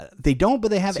 they don't,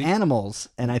 but they have animals,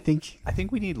 and I think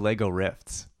we need Lego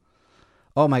Rifts.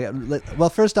 oh my god. Well,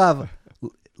 first off,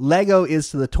 Lego is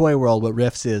to the toy world what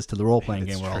Rifts is to the role playing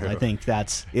game world. true. I think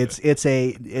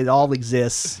it all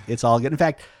exists. It's all good. In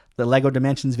fact, the Lego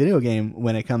Dimensions video game,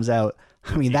 when it comes out,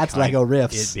 I mean, that's Lego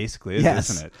Rifts. It basically is, Yes.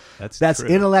 isn't it? That's true.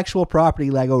 intellectual property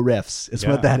Lego Riffs. Is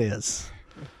Yeah. what that is.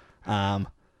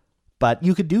 But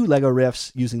you could do Lego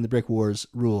Riffs using the Brick Wars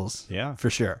rules. Yeah. For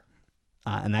sure.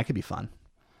 And that could be fun.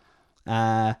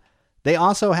 They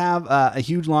also have a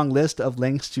huge long list of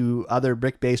links to other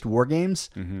brick-based war games.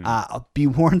 Be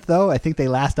warned, though, I think they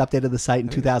last updated the site in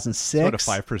 2006. About a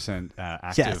 5%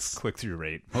 active Yes. click-through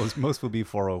rate. Most will be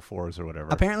 404s or whatever.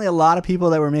 Apparently, a lot of people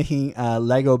that were making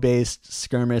Lego-based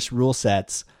skirmish rule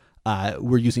sets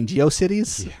were using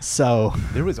GeoCities. Yeah. So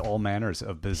There was all manners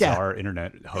of bizarre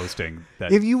internet hosting.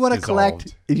 That if you want to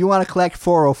dissolved. collect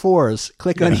 404s,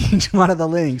 click on each one of the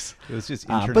links. It was just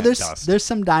internet But dust. there's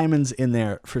some diamonds in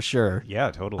there for sure.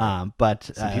 Yeah, totally. But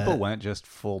Some people went just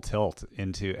full tilt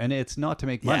into, and it's not to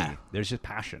make money. Yeah. There's just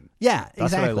passion. yeah,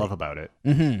 That's exactly. what I love about it.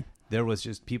 Mm-hmm. There was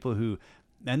just people who,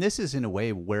 and this is in a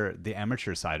way where the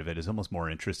amateur side of it is almost more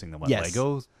interesting than what Yes.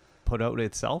 Lego put out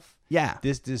itself. Yeah.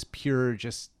 This pure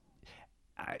just.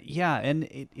 And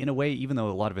in a way, even though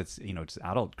a lot of it's just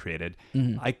adult created,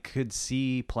 I could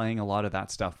see playing a lot of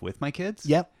that stuff with my kids.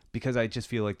 Yep. Because I just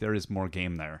feel like there is more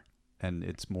game there, and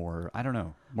it's more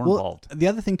more Well, involved. the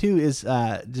other thing too is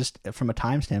just from a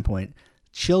time standpoint,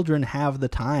 children have the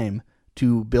time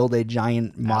to build a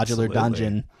giant modular Absolutely.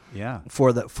 dungeon Yeah.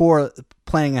 for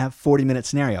playing a 40-minute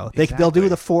scenario. They'll do Exactly.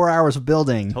 the 4 hours of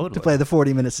building to Totally. play the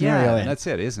 40-minute scenario. Yeah, in. and that's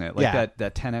it, isn't it? Like Yeah.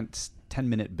 that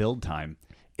 10-minute build time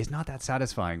is not that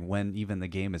satisfying when even the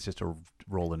game is just a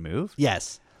roll and move.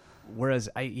 Yes. Whereas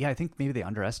I think maybe they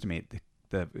underestimate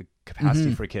the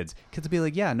capacity for kids. Kids will be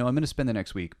like, yeah, no, I'm going to spend the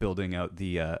next week building out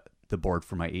the board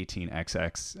for my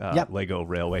 18XX Yep. Lego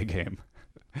Railway game.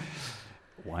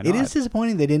 Why not? It is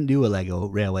disappointing they didn't do a Lego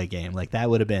Railway game. Like that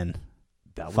would have been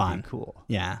that would fun. be cool.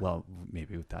 Yeah. Well,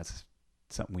 maybe that's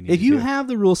something we need If to you do. have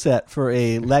the rule set for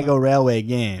a Lego Railway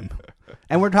game,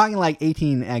 and we're talking like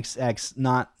 18XX,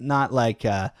 not like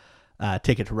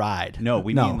Ticket to Ride. No,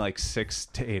 we mean like 6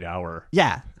 to 8 hour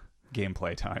yeah,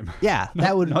 gameplay time. yeah.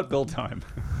 That would Not build time.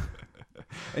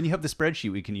 And you have the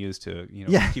spreadsheet we can use to,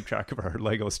 Yeah. keep track of our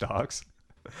Lego stocks.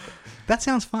 that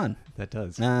sounds fun. That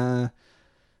does.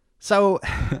 So,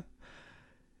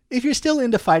 if you're still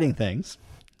into fighting things,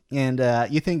 and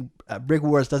you think Brick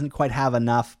Wars doesn't quite have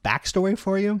enough backstory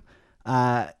for you,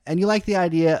 and you like the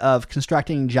idea of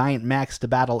constructing giant mechs to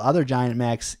battle other giant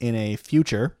mechs in a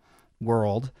future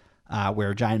world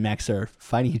where giant mechs are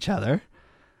fighting each other,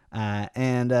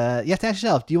 and you have to ask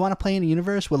yourself, do you want to play in a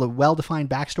universe with a well-defined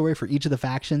backstory for each of the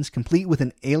factions, complete with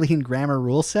an alien grammar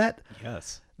rule set?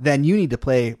 Yes. Then you need to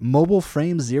play Mobile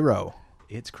Frame Zero.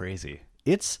 It's crazy.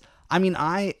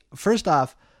 First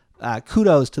off,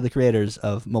 kudos to the creators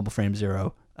of Mobile Frame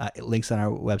Zero. Links on our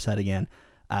website again.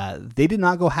 They did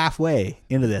not go halfway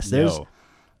into this. No.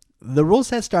 The rule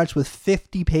set starts with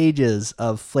 50 pages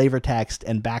of flavor text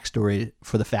and backstory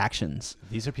for the factions.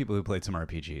 These are people who played some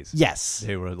RPGs. Yes.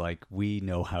 They were like, we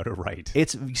know how to write.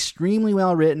 It's extremely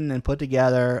well written and put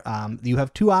together. You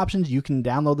have two options. You can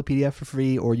download the PDF for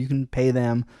free, or you can pay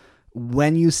them.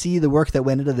 When you see the work that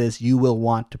went into this, you will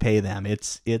want to pay them.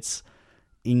 It's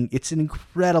an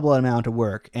incredible amount of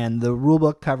work, and the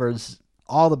rulebook covers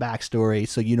all the backstory,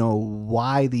 so you know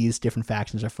why these different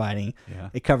factions are fighting. Yeah.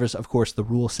 It covers, of course, the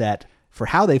rule set for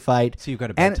how they fight. So you've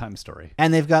got a bedtime story.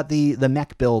 And they've got the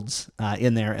mech builds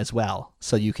in there as well,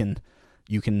 so you can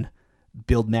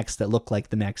build mechs that look like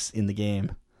the mechs in the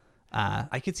game.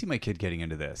 I could see my kid getting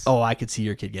into this. Oh, I could see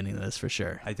your kid getting into this for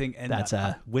sure. I think, and That's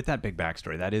with that big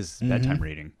backstory, that is bedtime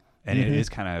reading, and it is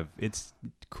kind of, it's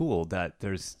cool that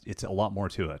it's a lot more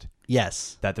to it.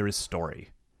 Yes. That there is story,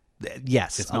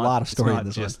 Yes, It's a lot of story in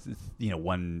it's this not one. just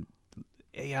one.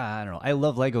 Yeah, I don't know. I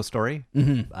love Lego story.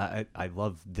 Mm-hmm. I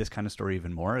love this kind of story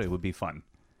even more. It would be fun.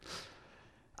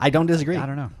 I don't disagree. I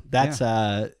don't know. That's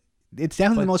it's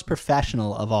definitely the most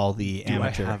professional of all the Do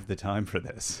amateur. I have the time for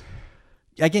this?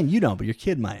 Again, you don't, but your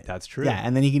kid might. That's true. Yeah,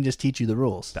 and then he can just teach you the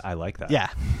rules. I like that. Yeah.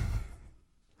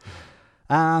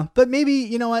 But maybe,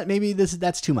 you know what? Maybe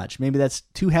that's too much. Maybe that's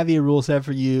too heavy a rule set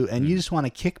for you, and you just want to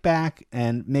kick back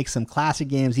and make some classic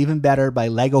games even better by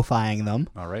Legofying them.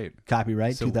 All right.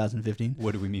 Copyright So 2015.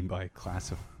 What do we mean by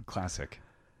classic?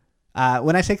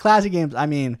 When I say classic games, I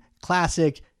mean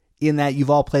classic in that you've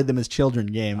all played them as children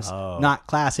games. Oh. Not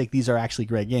classic. These are actually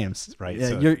great games. Right. Yeah,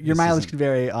 So your this mileage isn't- can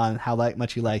vary on how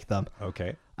much you like them.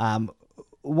 Okay.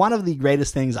 One of the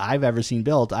greatest things I've ever seen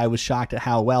built, I was shocked at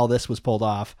how well this was pulled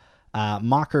off.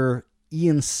 Mocker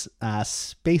Ian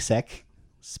Spacek.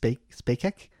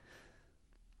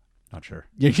 Not sure.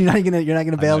 You're not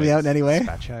gonna bail me out in any way.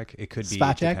 Spacek. It could be.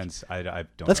 Spacek? It depends. I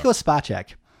don't. Let's know. go with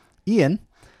Spacek. Ian,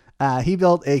 he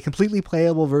built a completely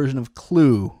playable version of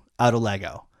Clue out of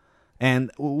Lego.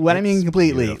 And what I mean It's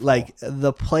completely, beautiful. like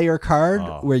the player card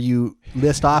where you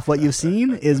list off what you've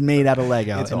seen is made out of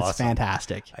Lego. It's and it's awesome.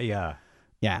 fantastic. Yeah.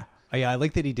 Yeah. Yeah, I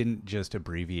like that he didn't just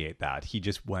abbreviate that. He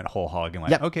just went whole hog and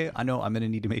went, Yep. okay, I know I'm going to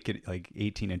need to make it like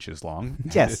 18 inches long.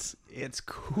 And Yes. It's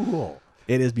cool.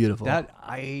 It is beautiful.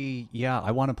 I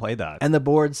want to play that. And the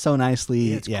board's so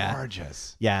nicely. It's yeah.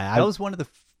 gorgeous. Yeah. That was one of the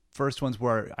first ones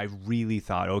where I really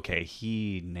thought, okay,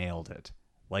 he nailed it.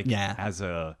 Like Yeah.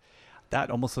 that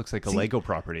almost looks like a Lego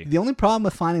property. The only problem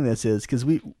with finding this is because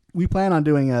we plan on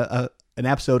doing an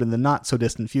episode in the not so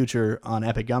distant future on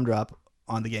Epic Gumdrop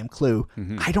on the game Clue.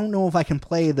 I don't know if I can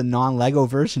play the non-Lego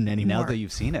version anymore. Now that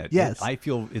you've seen it, Yes. I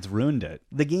feel it's ruined it.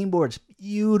 The game board's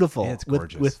beautiful. It's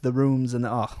gorgeous. with the rooms and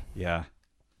Yeah.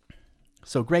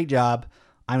 So great job.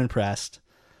 I'm impressed.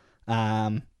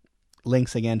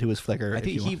 Links again to his Flickr. I if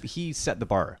you think want. he set the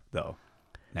bar though.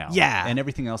 Now, Yeah. and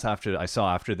everything else after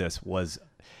this was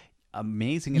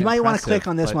amazing. And You might want to impressive, click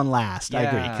on this but- one last. I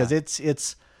agree Yeah. because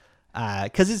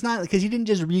it's not because he didn't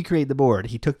just recreate the board.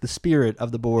 He took the spirit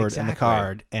of the board and the Exactly.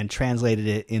 card and translated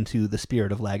it into the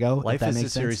spirit of Lego. if Life that is a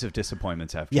makes sense. series of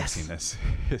disappointments after Yes. you've seen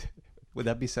this. Would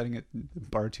that be setting it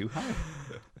bar too high?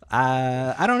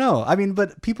 I don't know. I mean,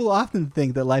 but people often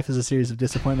think that life is a series of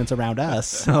disappointments around us.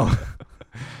 So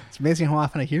it's amazing how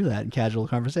often I hear that in casual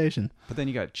conversation. But then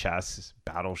you got chess,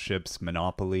 battleships,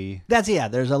 Monopoly.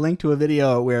 There's a link to a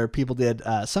video where people did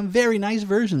some very nice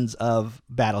versions of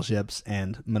battleships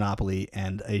and Monopoly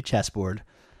and a chessboard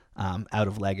out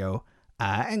of Lego.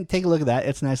 And take a look at that.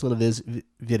 It's a nice little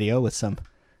video with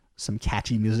some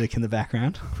catchy music in the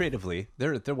background. Creatively,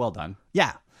 they're well done.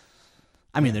 Yeah.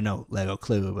 I mean, they're no Lego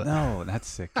Clue, but No, that's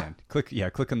sick. Man.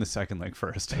 Click on the second link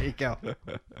first. there you go.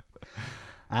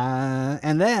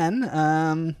 And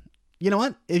then, you know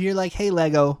what? If you're like, hey,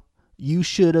 Lego, you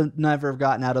should have never have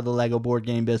gotten out of the Lego board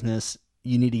game business.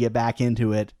 You need to get back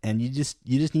into it, and you just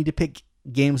need to pick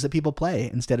games that people play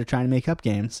instead of trying to make up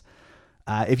games.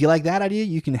 If you like that idea,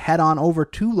 you can head on over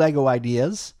to Lego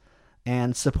Ideas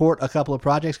and support a couple of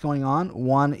projects going on.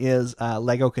 One is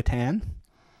Lego Catan.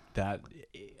 That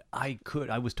I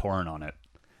was torn on it.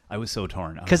 I was so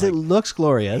torn Because it looks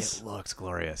glorious, it looks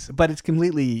glorious. but it's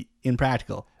completely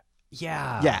impractical.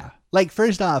 Yeah, Yeah. Like,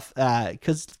 first off,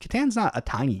 because Catan's not a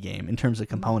tiny game in terms of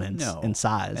components and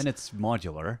size. and it's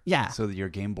modular. Yeah. so that your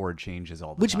game board changes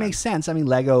all the which time. makes sense. I mean,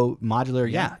 Lego modular,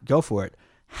 yeah, go for it.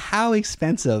 How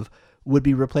expensive would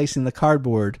be replacing the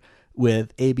cardboard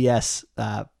with ABS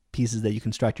pieces that you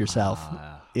construct yourself?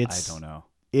 I don't know,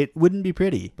 It wouldn't be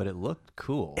pretty. but it looked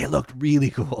cool. It looked really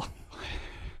cool.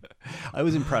 I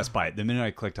was impressed by it. The minute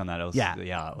I clicked on that, I was Yeah.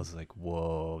 I was like,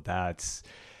 whoa,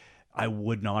 I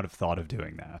would not have thought of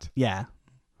doing that. Yeah.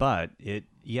 But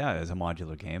as a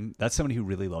modular game, that's somebody who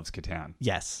really loves Catan.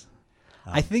 Yes.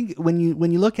 I think when you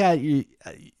look at your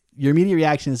immediate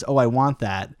reaction is, oh, I want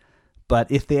that. But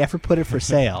if they ever put it for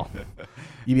sale,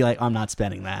 you'd be like, I'm not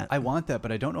spending that. I want that,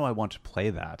 but I don't know I want to play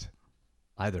that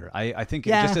either. I think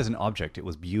Yeah. just as an object, it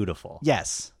was beautiful.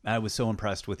 Yes. I was so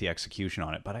impressed with the execution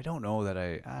on it, but I don't know that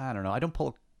I don't know. I don't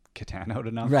pull Catan out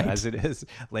enough Right. as it is.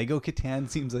 Lego Catan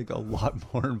seems like a lot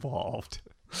more involved.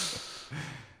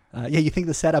 Yeah, you think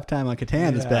the setup time on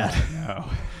Catan is bad. No.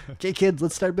 Okay, kids,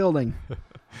 let's start building.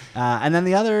 And then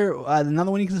another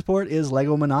one you can support is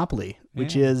Lego Monopoly,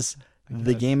 which is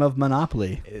the game of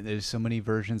Monopoly. There's so many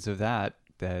versions of that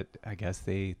I guess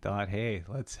they thought, hey,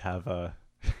 let's have a...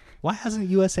 Why hasn't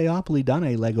USAopoly done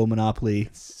a Lego Monopoly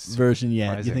version yet?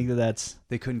 You surprising. think that's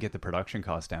They couldn't get the production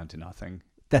cost down to nothing.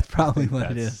 probably what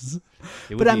it That's- is.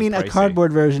 It would But I be mean, a pricey.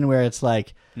 cardboard version where it's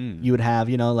like you would have,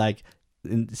 like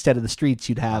instead of the streets,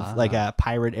 you'd have like a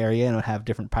pirate area, and it would have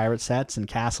different pirate sets and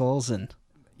castles. And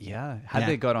Yeah. Had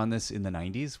they got on this in the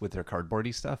 90s with their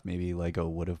cardboardy stuff, maybe Lego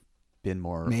would have been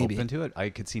more Maybe. open to it. I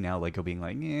could see now Lego being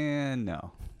like, yeah,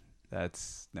 no.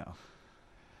 That's no.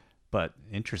 But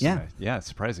interesting. Yeah,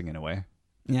 surprising in a way.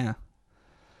 yeah,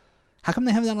 how come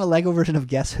they haven't done a Lego version of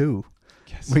Guess Who?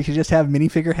 Guess Where you could just have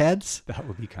minifigure heads? that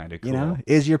would be kind of cool. You know,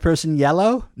 is your person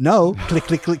yellow? No. Click,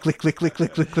 click, click, click, click, click,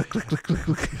 click, click, click, click, click, click,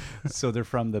 click. So they're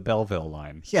from the Belleville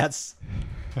line. Yes.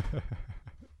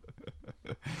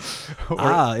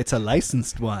 Or It's a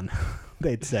licensed one,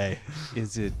 they'd say.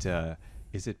 is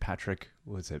it Patrick?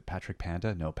 Was it Patrick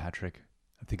Panda? No, Patrick.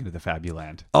 I'm thinking of the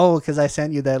Fabuland. Oh, because I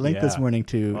sent you that link this Yeah. morning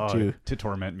to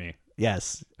torment me.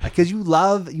 yes, because you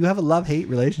have a love-hate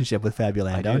relationship with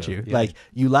Fabuland, I don't do, you? yeah. Like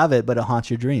you love it, but it haunts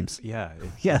your dreams. Yeah,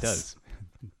 Yes. it does.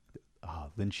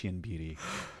 Lynchian beauty.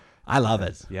 I love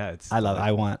it. Yeah, it's. I love it.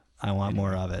 I want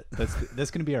more of it. That's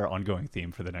going to be our ongoing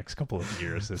theme for the next couple of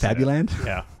years. Isn't it? Fabuland?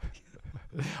 Yeah.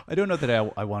 I don't know that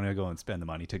I want to go and spend the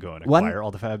money to go and One- acquire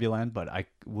all the Fabuland, but I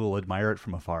will admire it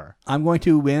from afar. I'm going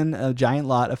to win a giant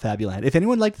lot of Fabuland. If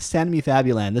anyone would like to send me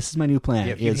Fabuland, this is my new plan.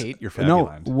 Yeah, if you is- hate your No,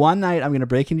 Fabuland. one night I'm going to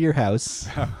break into your house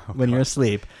when you're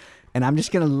asleep, and I'm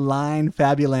just going to line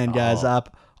Fabuland guys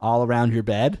up all around your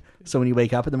bed. So when you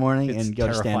wake up in the morning It's and go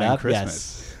to stand terrifying up,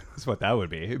 Christmas. That's what that would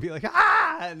be. It'd be like,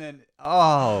 and then,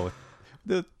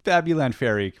 the Fabuland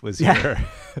fairy was here.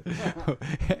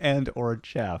 And or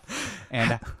chef.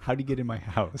 And how do you get in my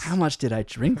house? how much did I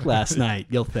drink last night?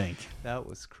 You'll think. That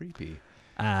was creepy.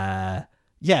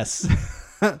 Yes.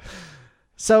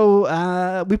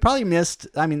 So we probably missed.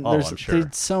 I mean, Oh, I'm sure.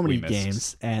 there's so many We missed.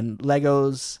 games, and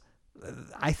Legos.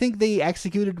 I think they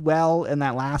executed well in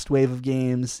that last wave of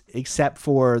games, except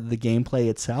for the gameplay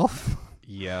itself.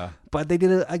 Yeah. But they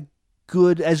did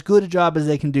as good a job as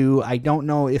they can do. I don't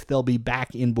know if they'll be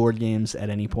back in board games at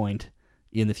any point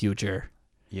in the future.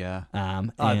 Yeah.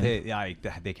 And-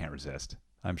 They can't resist.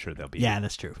 I'm sure they'll be. yeah,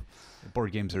 that's true.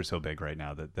 Board games are so big right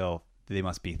now that they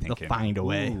must be They'll thinking. find a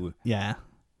way. "Ooh." Yeah.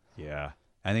 Yeah.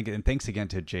 I think, and thanks again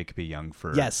to Jacob E. Young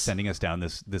for Yes. sending us down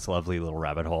this lovely little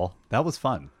rabbit hole. That was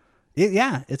fun.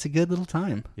 It's a good little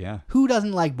time. Yeah. Who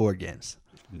doesn't like board games?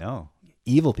 No.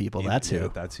 Evil people, that's who. Yeah,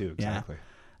 that's who, exactly.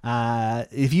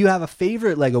 If you have a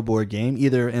favorite Lego board game,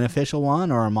 either an official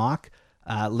one or a mock,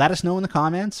 let us know in the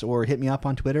comments or hit me up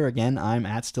on Twitter. Again, I'm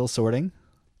at Still Sorting.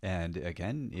 And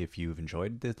again, if you've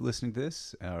enjoyed listening to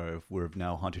this, or if we've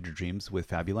now haunted your dreams with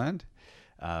Fabuland,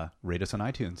 rate us on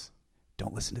iTunes.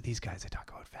 Don't listen to these guys. They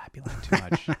talk about Fabuland too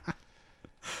much.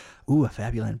 Ooh, a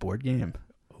Fabuland board game.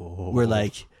 Oh. Where,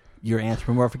 like, you're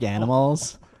anthropomorphic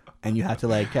animals and you have to,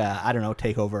 like, I don't know,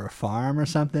 take over a farm or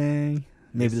something.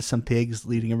 Maybe there's some pigs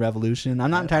leading a revolution. I'm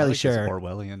not entirely I like this sure.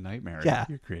 Orwellian nightmare Yeah.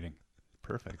 you're creating.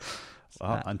 Perfect.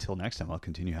 Well, until next time, I'll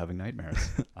continue having nightmares.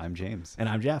 I'm James. And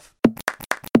I'm Jeff.